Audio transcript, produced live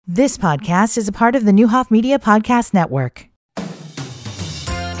This podcast is a part of the Newhoff Media Podcast Network.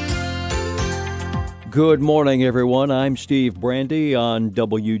 Good morning, everyone. I'm Steve Brandy on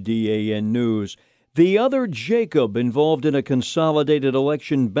WDAN News. The other Jacob involved in a consolidated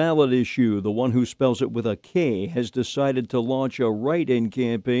election ballot issue, the one who spells it with a K, has decided to launch a write-in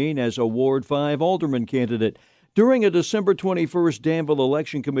campaign as a Ward 5 alderman candidate. During a December 21st Danville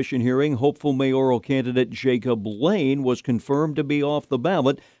Election Commission hearing, hopeful mayoral candidate Jacob Lane was confirmed to be off the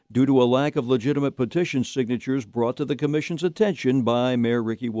ballot due to a lack of legitimate petition signatures brought to the commission's attention by Mayor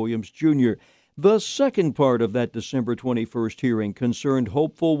Ricky Williams, Jr. The second part of that December 21st hearing concerned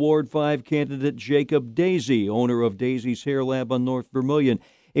hopeful Ward 5 candidate Jacob Daisy, owner of Daisy's Hair Lab on North Vermilion.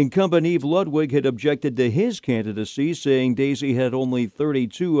 Incumbent Eve Ludwig had objected to his candidacy, saying Daisy had only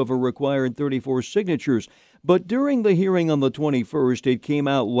 32 of a required 34 signatures. But during the hearing on the 21st, it came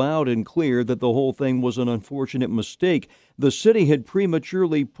out loud and clear that the whole thing was an unfortunate mistake. The city had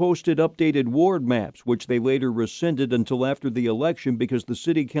prematurely posted updated ward maps, which they later rescinded until after the election because the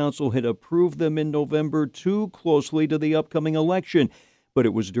city council had approved them in November too closely to the upcoming election. But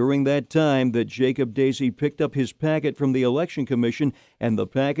it was during that time that Jacob Daisy picked up his packet from the Election Commission, and the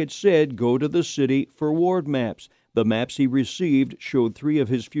packet said go to the city for ward maps. The maps he received showed 3 of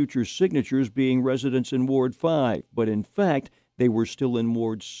his future signatures being residents in Ward 5, but in fact, they were still in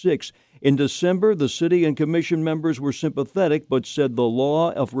Ward 6. In December, the city and commission members were sympathetic, but said the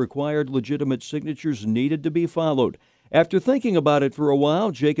law of required legitimate signatures needed to be followed. After thinking about it for a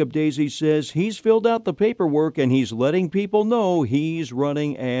while, Jacob Daisy says he's filled out the paperwork and he's letting people know he's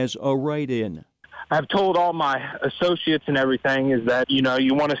running as a write-in. I've told all my associates and everything is that, you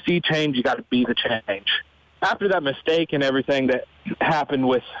want to see change, you got to be the change. After that mistake and everything that happened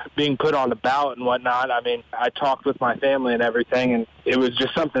with being put on the ballot and whatnot, I talked with my family and everything, and it was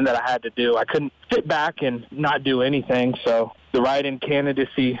just something that I had to do. I couldn't sit back and not do anything, so the write-in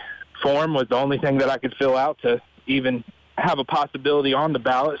candidacy form was the only thing that I could fill out to even have a possibility on the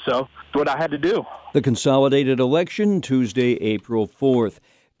ballot, so it's what I had to do. The consolidated election, Tuesday, April 4th.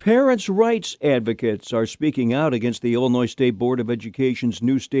 Parents' rights advocates are speaking out against the Illinois State Board of Education's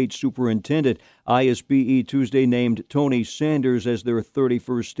new state superintendent. ISBE Tuesday named Tony Sanders as their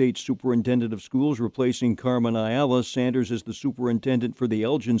 31st state superintendent of schools, replacing Carmen Ayala. Sanders is the superintendent for the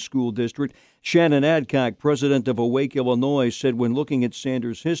Elgin School District. Shannon Adcock, president of Awake Illinois, said when looking at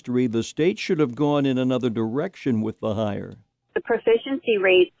Sanders' history, the state should have gone in another direction with the hire. The proficiency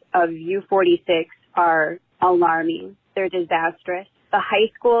rates of U46 are alarming. They're disastrous. The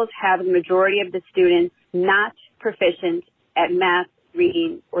high schools have the majority of the students not proficient at math,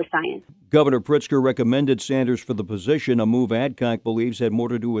 reading, or science. Governor Pritzker recommended Sanders for the position, a move Adcock believes had more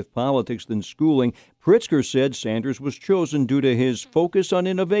to do with politics than schooling. Pritzker said Sanders was chosen due to his focus on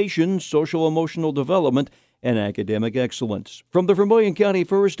innovation, social-emotional development, and academic excellence. From the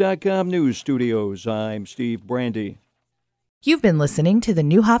VermilionCountyFirst.com news studios, I'm Steve Brandy. You've been listening to the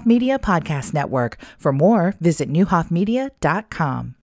Newhoff Media Podcast Network. For more, visit newhoffmedia.com.